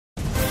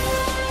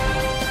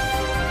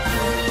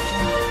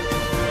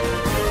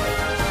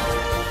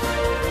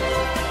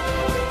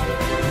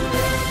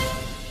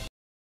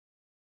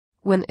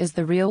When is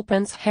the real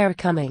Prince Harry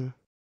coming?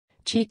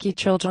 Cheeky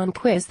children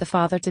quiz the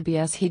father-to-be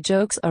as he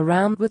jokes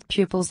around with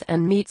pupils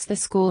and meets the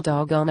school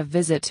dog on a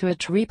visit to a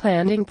tree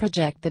planting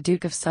project. The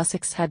Duke of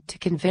Sussex had to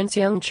convince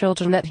young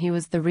children that he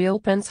was the real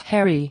Prince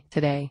Harry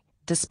today,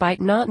 despite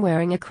not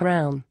wearing a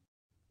crown.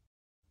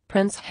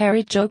 Prince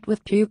Harry joked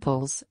with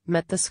pupils,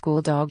 met the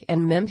school dog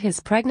and mimed his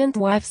pregnant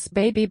wife's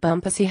baby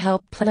bump as he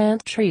helped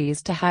plant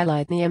trees to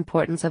highlight the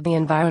importance of the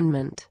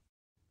environment.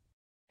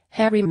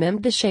 Harry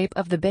mimed the shape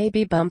of the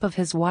baby bump of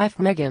his wife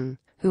Meghan,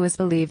 who is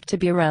believed to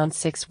be around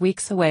 6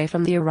 weeks away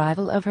from the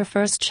arrival of her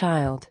first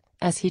child,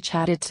 as he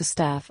chatted to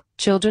staff,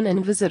 children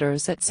and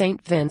visitors at St.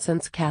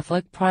 Vincent's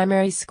Catholic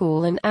Primary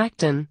School in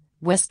Acton,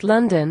 West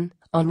London,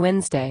 on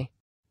Wednesday.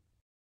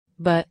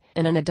 But,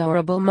 in an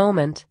adorable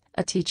moment,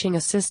 a teaching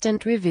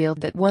assistant revealed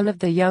that one of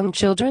the young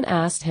children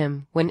asked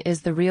him, "When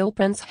is the real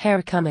Prince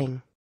Harry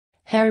coming?"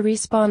 Harry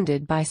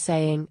responded by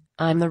saying,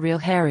 "I'm the real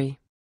Harry.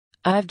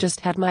 I've just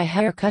had my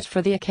hair cut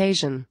for the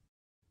occasion."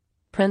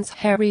 Prince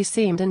Harry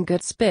seemed in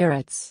good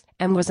spirits,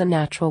 and was a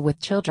natural with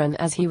children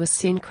as he was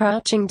seen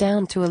crouching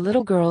down to a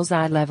little girl's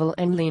eye level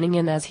and leaning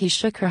in as he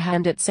shook her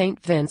hand at St.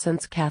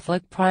 Vincent's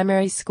Catholic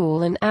Primary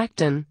School in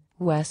Acton,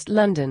 West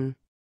London.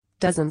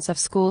 Dozens of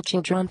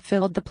schoolchildren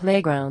filled the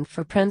playground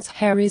for Prince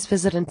Harry's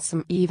visit and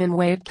some even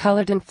waved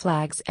coloured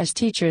flags as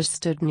teachers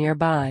stood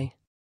nearby.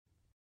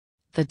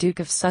 The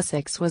Duke of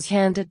Sussex was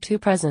handed 2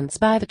 presents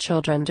by the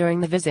children during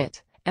the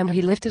visit, and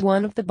he lifted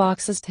one of the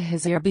boxes to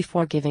his ear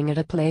before giving it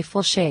a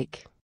playful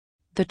shake.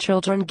 The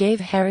children gave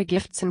Harry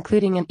gifts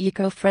including an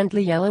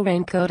eco-friendly yellow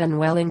raincoat and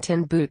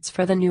Wellington boots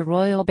for the new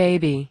royal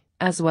baby,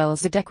 as well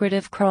as a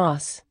decorative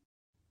cross.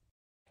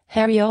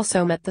 Harry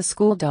also met the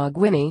school dog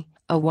Winnie,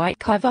 a white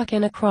Cockapoo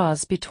and a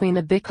cross between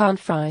a Bacon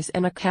Frise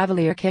and a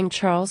Cavalier King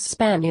Charles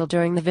Spaniel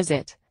during the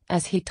visit,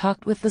 as he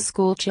talked with the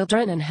school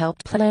children and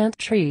helped plant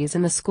trees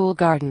in the school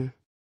garden.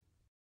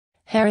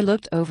 Harry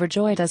looked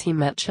overjoyed as he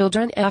met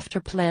children after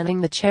planting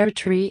the cherry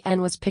tree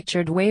and was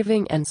pictured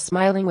waving and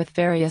smiling with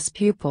various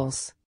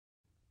pupils.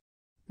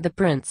 The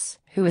prince,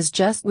 who is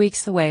just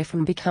weeks away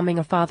from becoming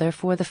a father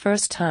for the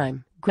first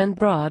time, grinned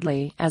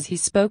broadly as he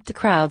spoke to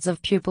crowds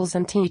of pupils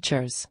and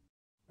teachers.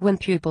 When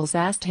pupils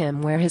asked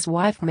him where his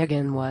wife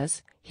Meghan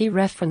was, he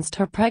referenced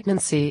her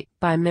pregnancy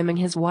by miming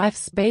his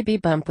wife's baby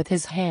bump with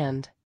his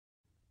hand.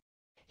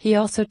 He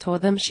also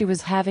told them she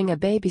was having a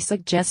baby,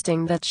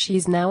 suggesting that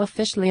she's now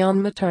officially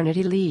on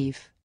maternity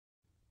leave.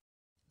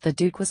 The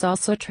Duke was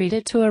also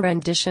treated to a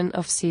rendition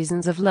of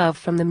Seasons of Love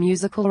from the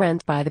musical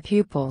Rent by the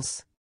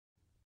pupils.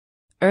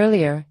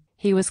 Earlier,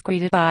 he was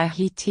greeted by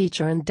head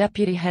teacher and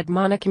deputy head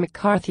Monica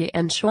McCarthy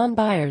and Sean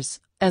Byers,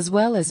 as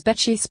well as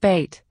Betsy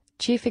Spate,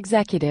 chief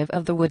executive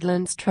of the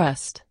Woodlands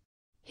Trust.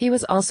 He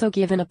was also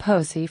given a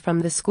posy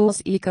from the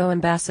school's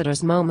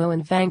eco-ambassadors Momo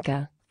and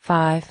Vanka,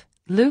 5,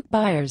 Luke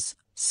Byers,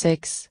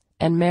 6,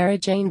 and Mary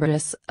Jane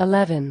Briss,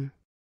 11.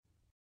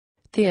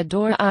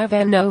 Theodora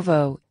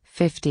Ivanovo,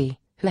 50,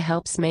 who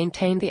helps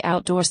maintain the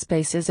outdoor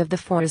spaces of the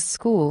Forest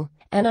School,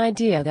 an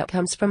idea that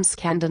comes from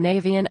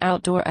Scandinavian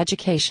outdoor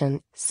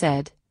education,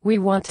 said, "We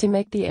want to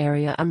make the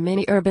area a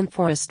mini urban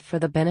forest for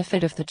the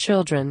benefit of the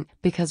children,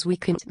 because we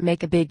couldn't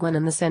make a big one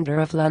in the centre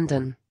of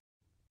London.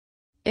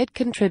 It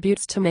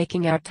contributes to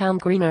making our town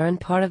greener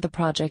and part of the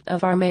project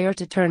of our mayor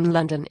to turn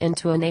London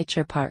into a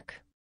nature park.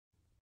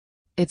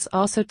 It's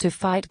also to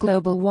fight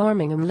global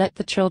warming and let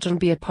the children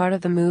be a part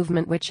of the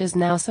movement which is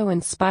now so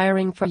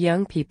inspiring for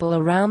young people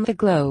around the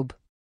globe."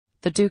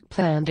 The Duke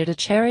planted a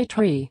cherry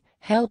tree,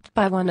 helped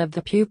by one of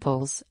the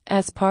pupils,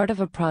 as part of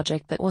a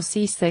project that will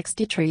see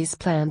 60 trees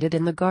planted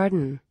in the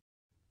garden.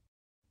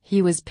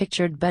 He was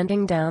pictured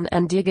bending down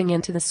and digging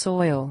into the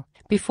soil,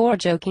 before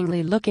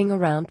jokingly looking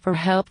around for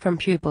help from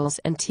pupils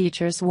and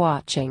teachers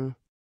watching.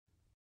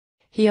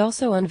 He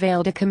also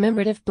unveiled a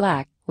commemorative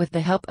plaque, with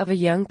the help of a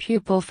young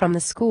pupil from the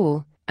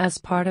school, as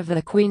part of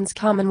the Queen's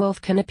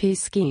Commonwealth Canopy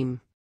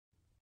scheme.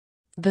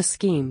 The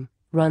scheme,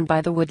 run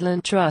by the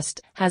Woodland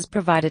Trust, has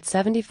provided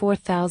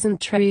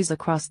 74,000 trees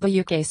across the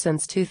UK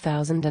since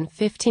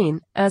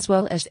 2015, as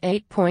well as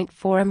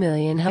 8.4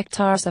 million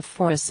hectares of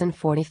forests in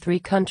 43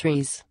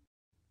 countries.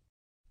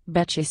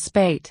 Betsy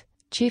Spate,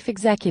 chief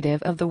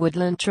executive of the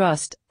Woodland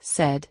Trust,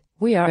 said,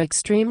 "We are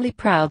extremely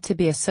proud to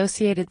be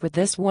associated with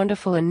this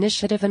wonderful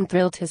initiative and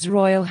thrilled His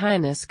Royal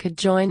Highness could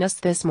join us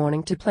this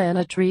morning to plant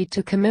a tree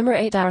to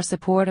commemorate our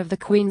support of the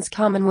Queen's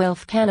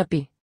Commonwealth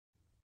Canopy.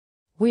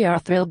 We are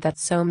thrilled that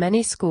so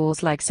many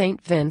schools like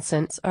St.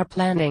 Vincent's are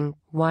planting,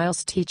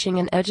 whilst teaching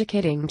and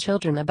educating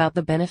children about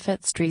the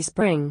benefits trees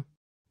bring."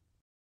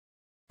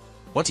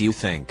 What do you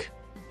think?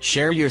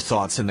 Share your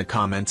thoughts in the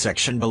comment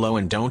section below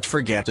and don't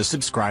forget to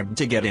subscribe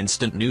to get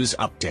instant news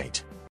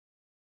update.